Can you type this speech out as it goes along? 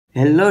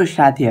Hello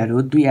साथीहरु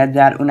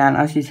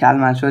 2079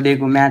 सालमा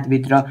सोधेको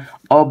म्याथभित्र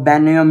a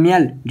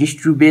binomial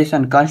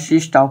distribution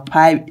consists of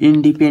 5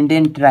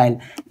 independent trial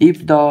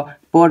if the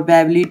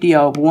probability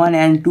of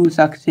 1 and 2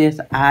 success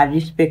are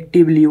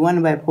respectively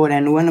 1/4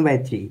 and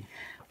 1/3.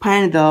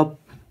 Find the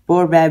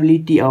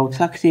probability of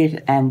success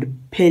and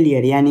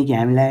failure. यानी कि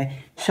हामीलाई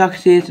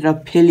success र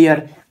failure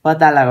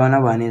पत्ता लगाउन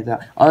भनेछ.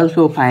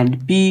 Also find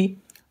P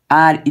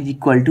R is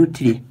equal to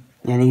 3.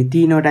 यानी कि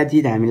तीनवटा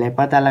चीज हामीलाई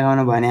पत्ता लगाउन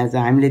भनेको छ.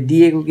 हामीले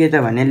दिएको के छ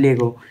भने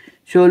लेखौ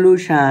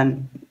सोलुसन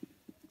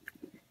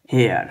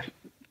हेयर.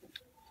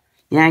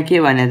 यहाँ के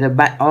भनेको छ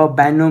a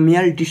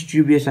binomial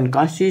distribution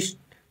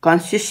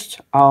consists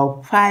of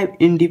 5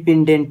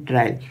 independent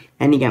trial.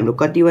 यानी कि हाम्रो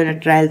कतिवटा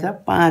ट्रायल छ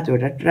 5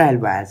 वटा ट्रायल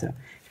भएको छ.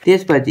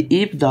 त्यसपछि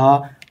if the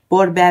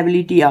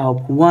probability of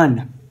 1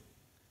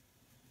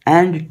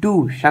 and 2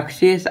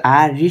 success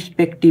are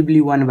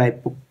respectively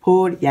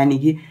 1/4. यानी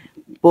कि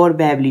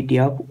probability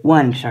of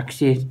 1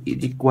 success is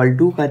equal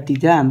to कति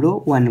छ हाम्रो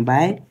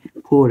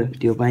 1/4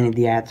 त्यो पनि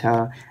दिएको छ.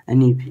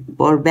 अनि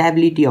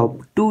probability of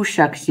 2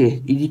 success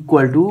is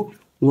equal to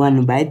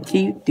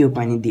 1/3 त्यो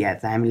पनि दिएको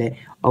छ. हामीले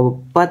अब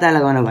पत्ता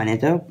लगाउन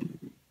भनेछ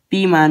p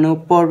मानो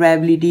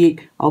probability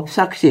of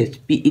success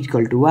p is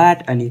equal to what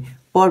अनि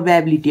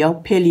probability of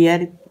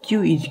failure q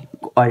is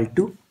equal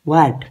to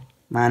what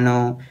मानो.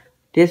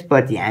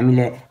 त्यसपछि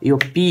हामीले यो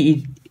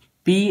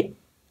p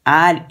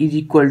r is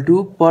equal to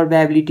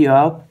probability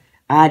of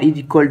r is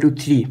equal to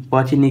 3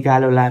 पछि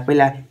निकालौला.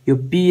 पहिला यो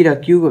p र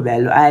q को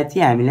भ्यालु आए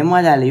चाहिँ हामीले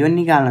मजाले यो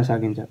निकाल्न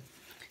सकिन्छ.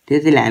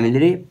 त्यसैले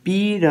हामीले p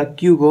र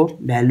q को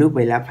भ्यालु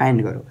पहिला फाइन्ड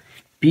गरौँ.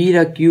 p र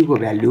q को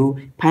भ्यालु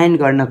फाइन्ड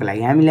गर्नको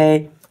लागि हामीलाई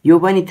यो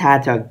पनि थाहा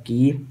छ कि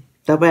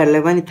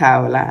तपाईहरुलाई पनि थाहा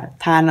होला.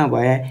 थाहा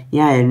नभए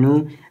यहाँ हेर्नु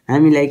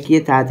हामीलाई के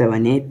थाहा छ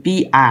भने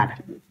pr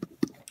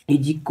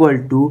is equal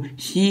to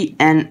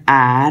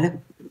cnr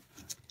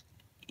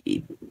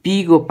p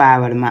को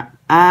पावरमा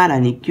r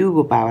अनि q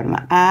को पावरमा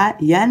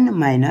n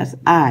minus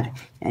r.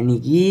 यानी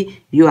कि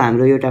यो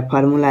हाम्रो एउटा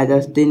फर्मुला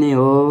जस्तै नै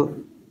हो.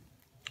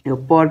 यो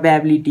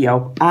probability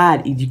of r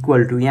is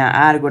equal to यहाँ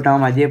r को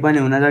ठाउँमा जे पनि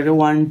हुन सक्छ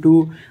 1 2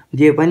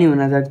 जे पनि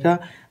हुन सक्छ.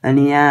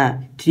 अनि यहाँ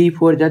 3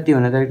 4 जति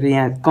हुन सक्छ.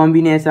 यहाँ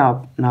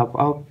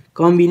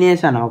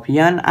combination of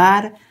n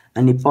r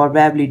अनि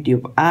probability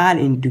of r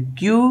into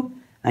q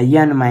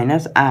n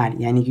minus r.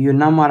 यानी कि यो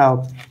नम्बर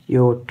अफ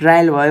यो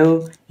ट्रायल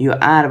भयो. यो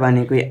r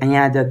भनेको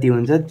यहाँ जति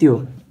हुन्छ त्यो.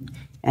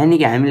 यानी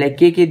कि हामीलाई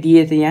के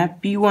दिएछ यहाँ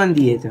p1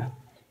 दिएछ.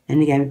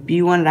 यानी कि हामी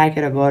p1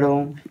 राखेर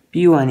गरौँ.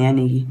 p1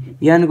 यानी कि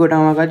n को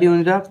ठाउँमा कति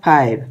हुन्छ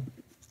 5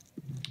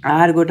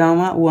 r को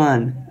ठाउँमा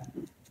 1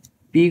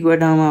 p को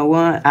ठाउँमा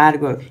 1 r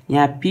को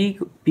यहाँ p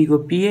को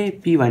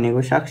p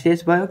भनेको सक्सेस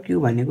भयो q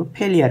भनेको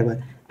फेलियर भयो.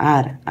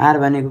 r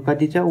भनेको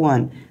कति छ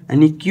 1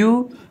 अनि q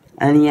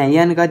अनि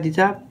यहाँ n कति छ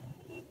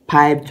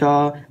 5 छ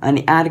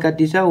अनि r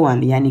कति छ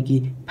 1. यानी कि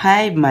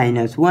 5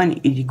 minus 1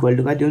 is equal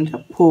to कति हुन्छ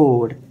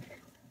 4.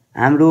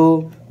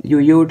 हाम्रो यो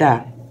एउटा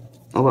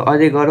अब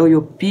अझै गरौँ. यो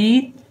p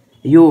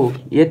यो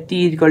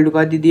यति is equal to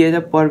कति दिएछ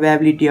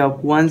probability of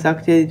 1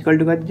 success is equal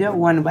to कति छ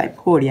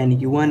 1/4. यानी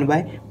कि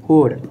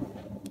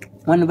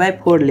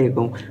 1/4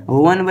 लेखौँ. अब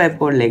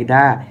 1/4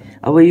 लेख्दा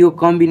अब यो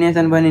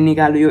कम्बिनेसन पनि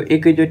निकाल्नु. यो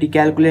एकैचोटी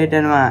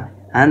क्याल्कुलेटरमा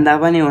हान्दा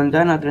पनि हुन्छ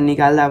नत्र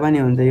निकाल्दा पनि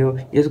हुन्छ. यो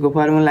यसको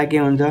फर्मुला के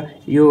हुन्छ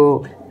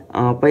यो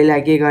पहिला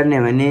के गर्ने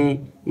भने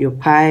यो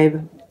 5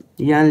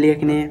 n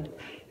लेख्ने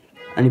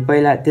अनि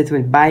पहिला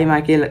त्यसपछि बाइमा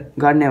के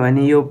गर्ने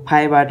भने यो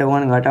 5 बाट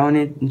 1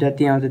 घटाउने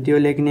जति आउँछ त्यो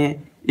लेख्ने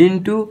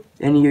इन्टु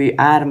अनि यो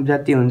r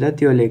जति हुन्छ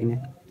त्यो लेख्ने.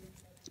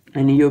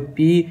 अनि यो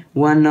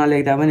p1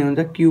 नलेख्दा पनि हुन्छ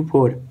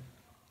q4.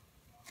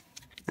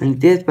 अनि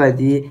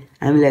त्यसपछि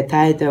हामीलाई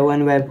थाहा छ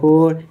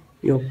 1/4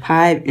 यो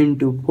 5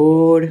 into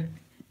 4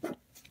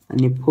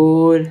 अनि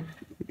 4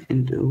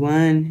 into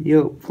 1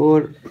 यो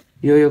 4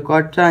 यो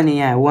कट्छ अनि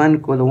यहाँ 1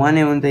 को 1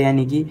 नै हुन्छ.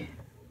 यानी कि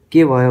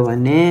के भयो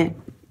भने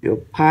यो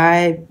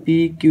 5p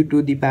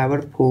to the power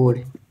 4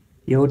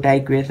 एउटा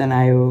इक्वेसन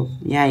आयो.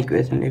 यहाँ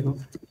इक्वेसन लेखौँ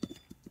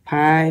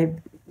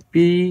 5p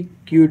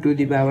to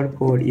the power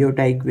 4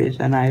 एउटा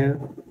इक्वेसन आयो.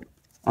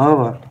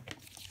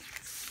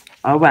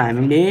 अब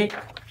हामीले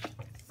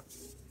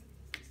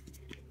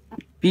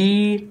p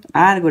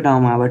r को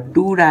ठाउँमा अब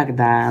 2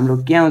 राख्दा हाम्रो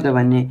के आउँछ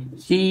भने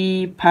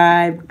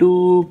c5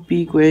 2p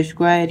को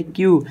स्क्वायर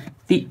q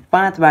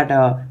 5 बाट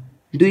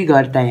 2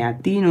 घट्दा यहाँ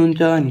 3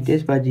 हुन्छ. अनि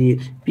त्यसपछि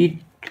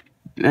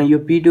यो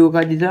p2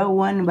 कति छ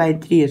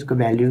 1/3 यसको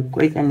भ्यालु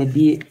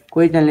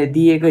क्वेशनले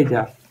दिएकै छ.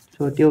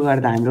 सो त्यो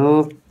गर्दा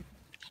हाम्रो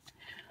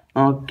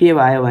के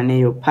भयो भने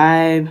यो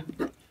 5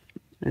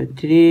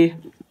 3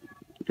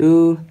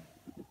 2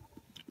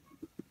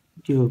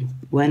 यो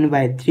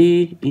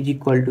 1/3 is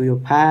equal to यो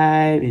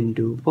 5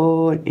 into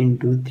 4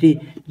 into 3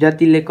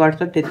 जतिले कट्छ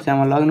त्यतिसम्म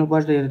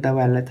लग्नुपर्छ. यो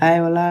तपाईहरुलाई थाहै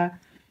होला.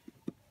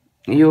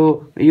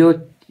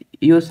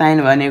 यो साइन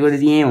भनेको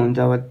यही हुन्छ.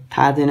 अब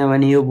थाहा छैन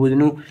भने यो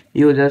बुझ्नु.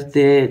 यो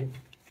जस्तै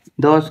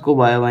 10 को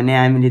भयो भने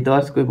हामीले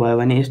 10 को भयो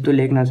भने यस्तो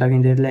लेख्न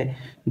सकिन्छ यसलाई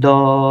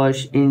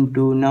 10 ×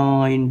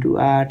 9 ×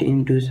 8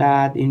 ×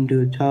 7 ×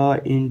 6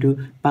 ×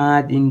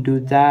 5 ×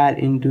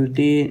 4 ×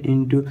 3 ×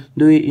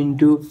 2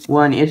 ×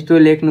 1 यस्तो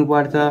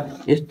लेख्नुपर्छ।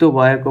 यस्तो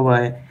भएको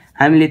भए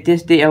हामीले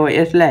त्यस्तै अब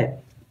यसलाई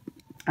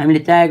हामीले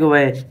चाहेको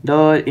भए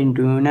 10 ×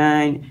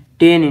 9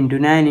 10 ×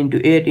 9 ×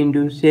 8 ×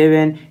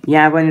 7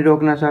 यहाँ पनि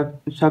रोक्न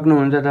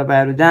सक्नुहुन्छ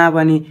तपाईहरु जहाँ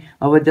पनि।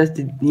 अब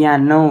जस्तै यहाँ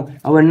 9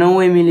 अब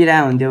 9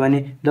 मिलिरहेको हुन्थ्यो भने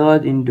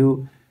 10 ×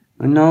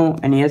 9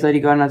 अनि यसरी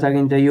गर्न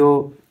सकिन्छ।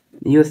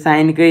 यो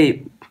साइनकै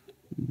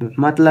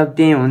मतलब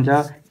त्यही हुन्छ।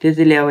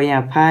 त्यसैले अब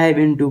यहाँ 5 ×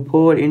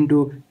 4 ×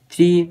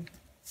 3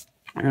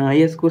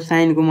 यसको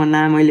साइनको म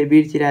नाम अहिले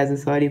बिर्सिरहेको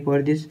छु, सरी फर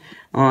दिस।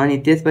 अनि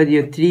त्यसपछि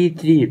यो 3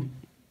 3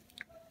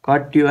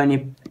 कट्यो अनि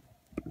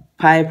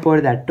 5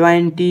 4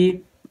 20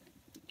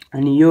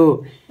 अनि यो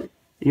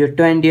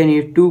 20 अनि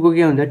यो 2 को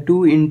के हुन्छ 2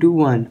 × 1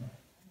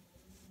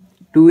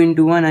 2 ×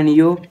 1 अनि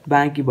यो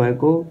बाँकी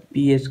भएको p²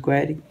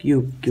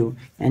 क्यूब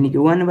यानी कि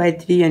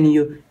 1/3 अनि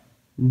यो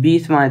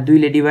 20 मा 2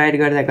 ले डिवाइड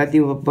गर्दा कति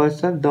बच्छ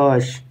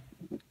 10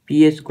 p²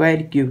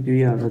 क्यूब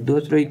यो हाम्रो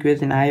दोस्रो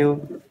इक्वेसन आयो।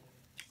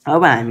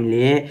 अब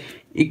हामीले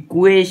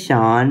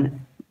इक्वेसन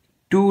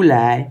 2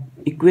 लाई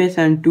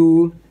इक्वेसन 2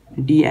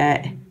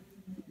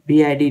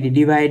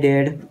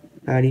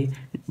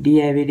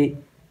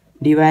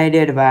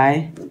 divided by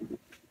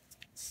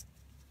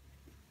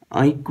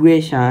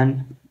इक्वेसन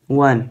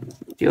 1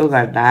 त्यो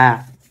गर्दा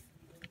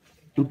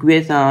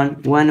इक्वेसन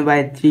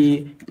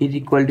 1/3 इज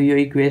इक्वल टु यो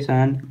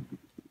इक्वेसन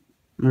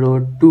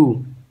 2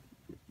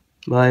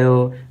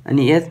 भयो।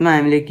 अनि यसमा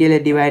हामीले केले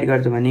डिवाइड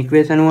गर्छौं भने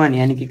इक्वेसन 1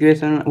 यानी कि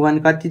इक्वेसन 1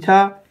 कति छ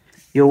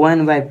यो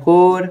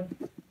 1/4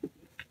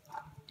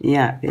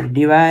 यहाँ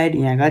डिवाइड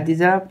यहाँ कति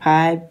छ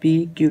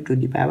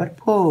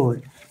 5p⁴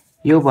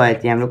 यो भयो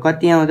चाहिँ हाम्रो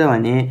कति आउँछ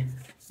भने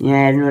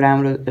यहाँ हेर्नु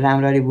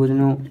राम्ररी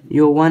बुझ्नु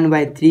यो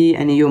 1/3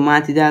 अनि यो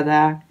माथि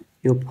जाँदा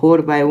यो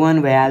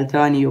 4/1 भइहाल्छ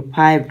अनि यो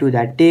 5 ×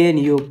 10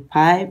 यो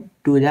 5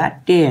 ×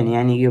 10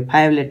 यानी यो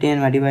 5 ले 10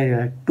 मा डिवाइड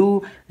गर्दा 2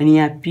 अनि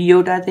यहाँ p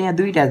एउटा छ यहाँ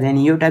दुईटा छ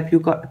अनि एउटा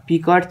p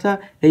कट्छ र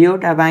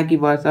एउटा बाँकी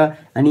बच्छ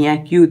अनि यहाँ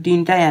q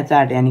तीनटा यहाँ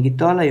चारटा यानी कि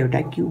तल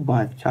एउटा q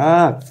बच्छ।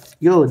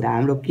 यो हुँदा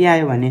हाम्रो के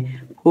आयो भने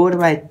 4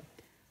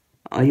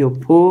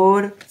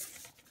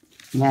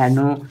 यहाँ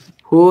हेर्नु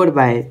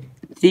 4/3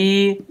 ×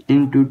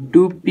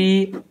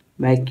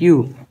 2p/q।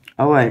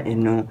 अब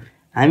हेर्नु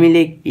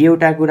हामीले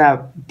एउटा कुरा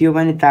त्यो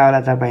पनि थाहा होला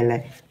तपाईलाई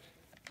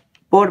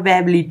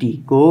प्रोबेबिलिटी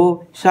को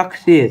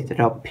सक्सेस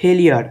र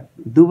फेलियर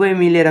दुवै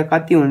मिलेर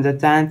कति हुन्छ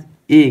चान्स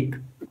 1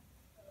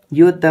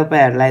 यो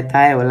तपाईहरुलाई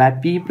थाहा होला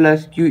p +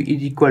 q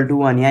 =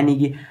 1 यानी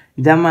कि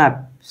जम्मा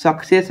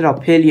सक्सेस र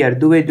फेलियर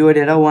दुवै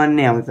जोडेर 1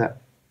 नै आउँछ।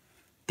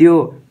 त्यो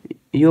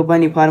यो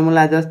पनि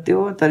फर्मुला जस्तै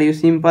हो तर यो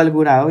सिम्पल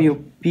कुरा हो। यो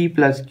p +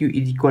 q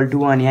 =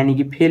 1 यानी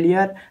कि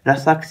फेलियर र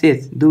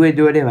सक्सेस दुवै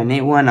जोड्यो भने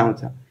 1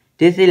 आउँछ।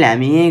 त्यसैले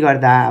हामी यही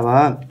गर्दा अब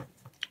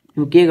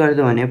के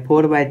गर्छौं भने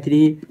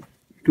 4/3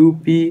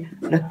 2p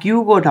र q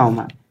को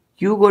ठाउँमा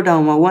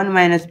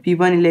 1 - p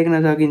पनि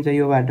लेख्न सकिन्छ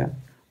योबाट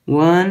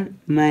 1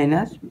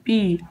 - p।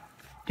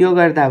 त्यो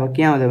गर्दा अब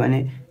के आउँछ भने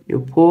यो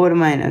 4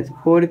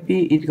 - 4p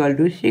 =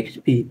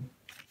 6p।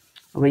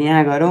 अब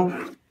यहाँ गरौँ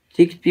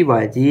 6p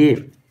भएपछि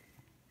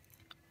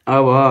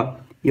अब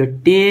यो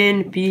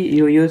 10p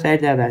यो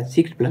साइड जाँदा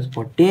 6 +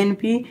 4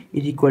 10p =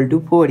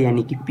 4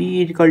 यानी कि p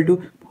 =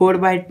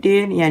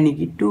 4/10 यानी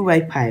कि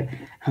 2/5।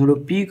 हाम्रो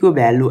p को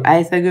भ्यालु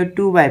आइसक्यो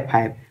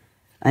 2/5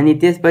 अनि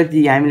त्यसपछि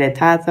हामीलाई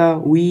थाहा छ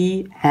we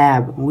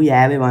have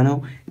भनौं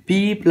p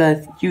 +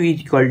 q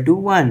 =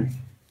 1।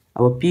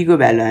 अब p को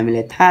भ्यालु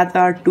हामीलाई थाहा छ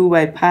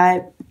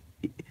 2/5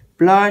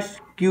 +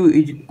 q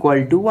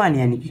 = 1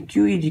 यानी कि q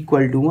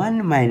 =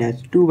 1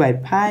 -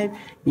 2/5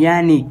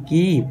 यानी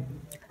कि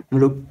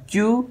हाम्रो q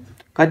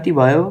कति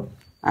भयो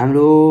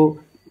हाम्रो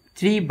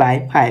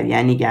 3/5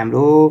 यानी कि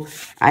हाम्रो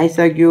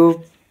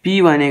आइसक्यो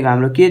p भनेको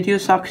हाम्रो के थियो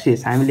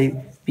सक्सेस। हामीले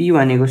p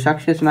भनेको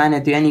सक्सेस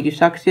मानेको थियो यानी कि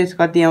सक्सेस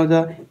कति आउँछ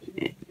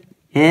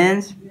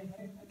हेन्स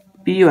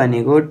p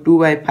भनेको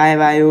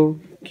 2/5 आयो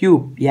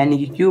क्यूब यानी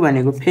कि q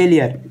भनेको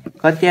फेलियर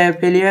कति आयो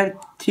फेलियर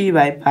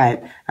 3/5।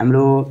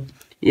 हाम्रो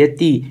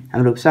यति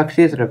हाम्रो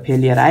सक्सेस र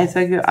फेलियर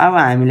आइसक्यो। अब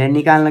हामीले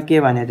निकाल्न के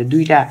भने त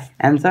दुईटा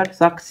आन्सर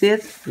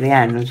सक्सेस र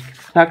यहाँ हेर्नुस्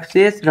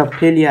सक्सेस र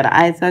फेलियर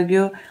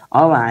आइसक्यो।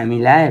 अब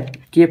हामीलाई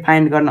के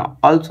फाइन्ड गर्न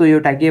अल्सो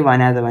एउटा के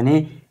भनेको छ भने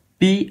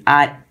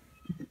pr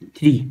 =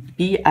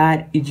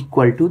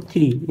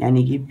 3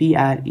 यानी कि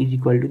pr =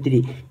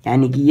 3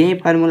 यानी कि यही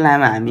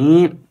फर्मुलामा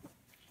हामी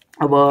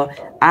अब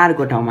r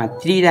को ठाउँमा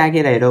 3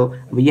 राखेर हेरौं।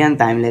 अब यहाँ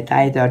त हामीलाई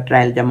थाहै छ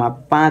ट्रायल जम्मा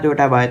 5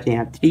 वटा भएछ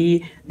यहाँ 3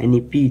 अनि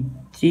p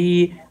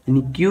 3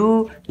 अनि q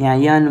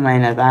यहाँ n -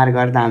 r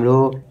गर्दा हाम्रो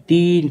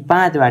 3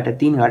 5 बाट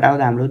 3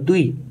 घटाउँदा हाम्रो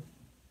 2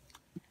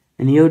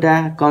 अनि एउटा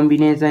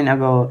कम्बिनेसन।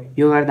 अब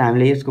यो गर्दा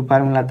हामीले यसको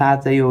फर्मुला थाहा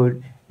छ यो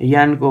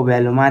n को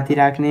भ्यालु माथि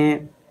राख्ने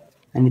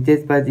अनि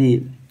त्यसपछि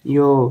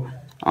यो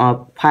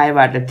 5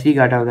 बाट 3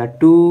 घटाउँदा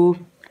 2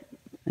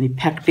 अनि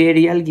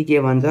फ्याक्टोरियल के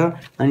भन्छ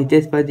अनि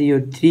त्यसपछि यो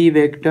 3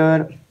 वेक्टर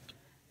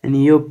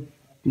अनि यो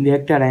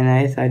वेक्टर हैन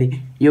है सरी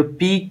यो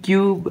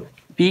p³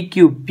 p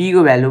क्यूब p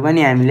को भ्यालु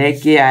पनि हामीले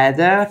के आएछ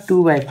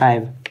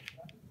 2/5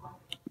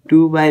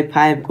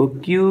 2/5 को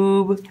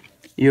क्यूब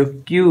यो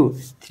क्यूब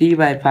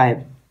 3/5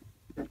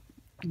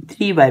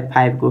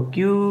 3/5 को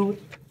क्यूब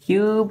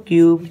क्यूब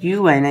क्यूब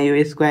क्यूब हैन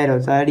यो स्क्वायर हो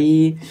सरी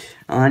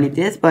अनि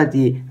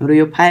त्यसपछि हाम्रो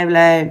यो 5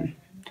 लाई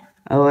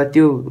अब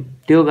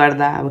त्यो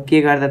गर्दा अब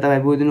के गर्दा तपाई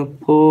बुझ्नु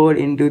 4 *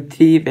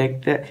 3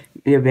 भेक्टर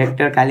यो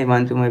भेक्टर खाली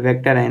भन्छु म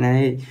भेक्टर हैन है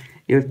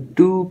यो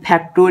 2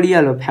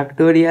 फ्याक्टोरियल हो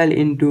फ्याक्टोरियल *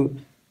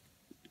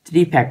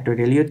 3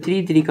 फ्याक्टोरियल यो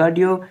 3 3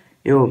 कट्यो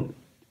यो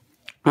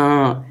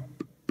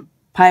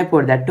 5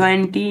 4 दा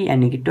 20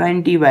 यानी कि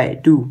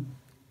 20/2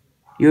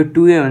 यो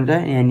 2 हुन्छ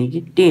यानी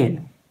कि 10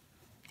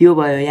 त्यो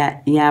भयो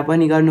यहाँ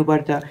पनि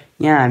गर्नुपर्छ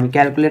यहाँ हामी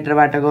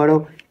क्याल्कुलेटरबाट गरौ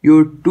यो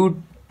 2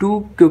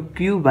 को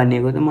क्यूब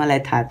भनेको त मलाई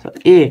थाहा छ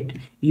 8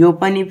 यो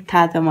पनि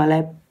थाहा छ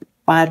मलाई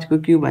 5 को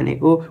क्यूब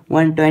भनेको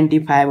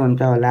 125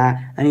 हुन्छ होला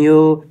अनि यो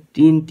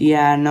 3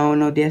 3 9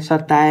 9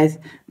 27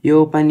 यो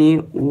पनि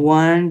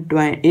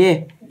 120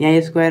 यहाँ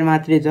स्क्वायर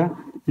मात्रै छ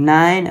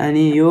 9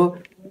 अनि यो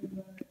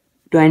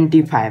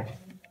 25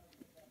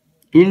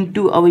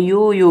 इन्टु अब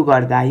यो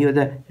गर्दा यो त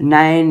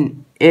 9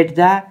 8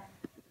 जा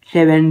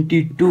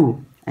 72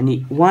 अनि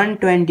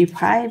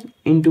 125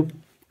 *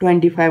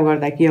 25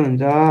 गर्दा के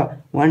हुन्छ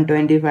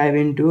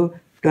 125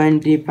 *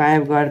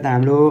 25 गर्दा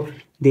हाम्रो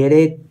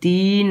धेरै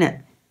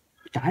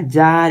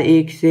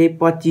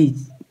 3125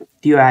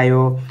 त्यो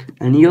आयो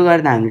अनि यो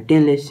गर्दा हाम्रो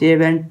 10 ले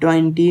 7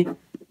 20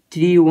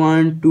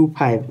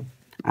 3125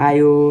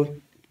 आयो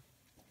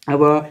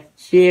अब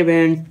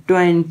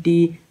 720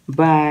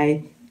 बाइ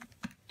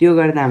त्यो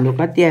गर्दा हाम्रो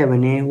कति आयो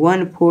भने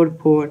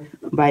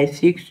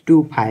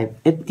 144/625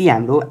 यति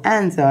हाम्रो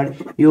आन्सर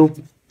यो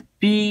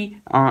p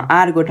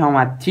r को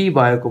ठाउँमा 3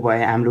 भएको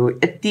भए हाम्रो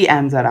यति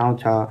आन्सर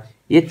आउँछ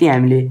यति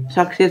हामीले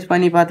सक्सेस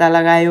पनि पत्ता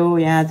लगायो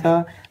यहाँ छ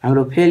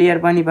हाम्रो फेलियर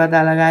पनि पत्ता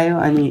लगायो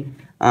अनि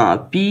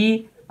p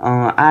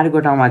r को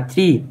ठाउँमा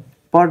 3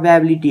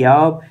 प्रोबेबिलिटी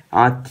अफ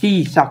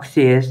 3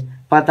 सक्सेस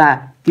पत्ता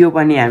त्यो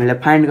पनि हामीले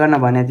फाइन्ड गर्न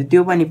भने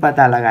त्यो पनि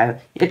पत्ता लगायो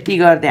यति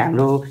गर्दै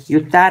हाम्रो यो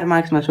 4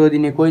 मार्क्समा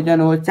सोधिने क्वेशन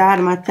हो 4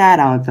 मा 4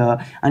 आउँछ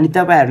अनि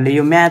तपाईहरुले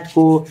यो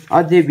म्याथको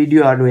अझै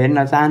भिडियोहरु हेर्न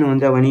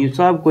चाहनुहुन्छ भने यो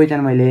सब क्वेशन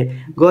मैले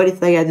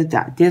गरिसकेको छु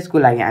त्यसको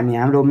लागि हामी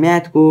हाम्रो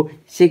म्याथको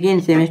सेकेन्ड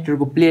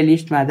सेमेस्टरको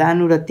प्लेलिस्टमा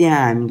जानु र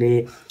त्यहाँ हामीले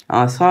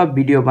सब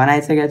भिडियो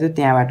बनाइसकेको छु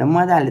त्यहाँबाट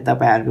मजाले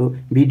तपाईहरु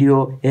भिडियो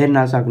हेर्न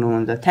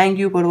सक्नुहुन्छ थ्यांक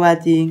यू फर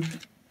वाचिङ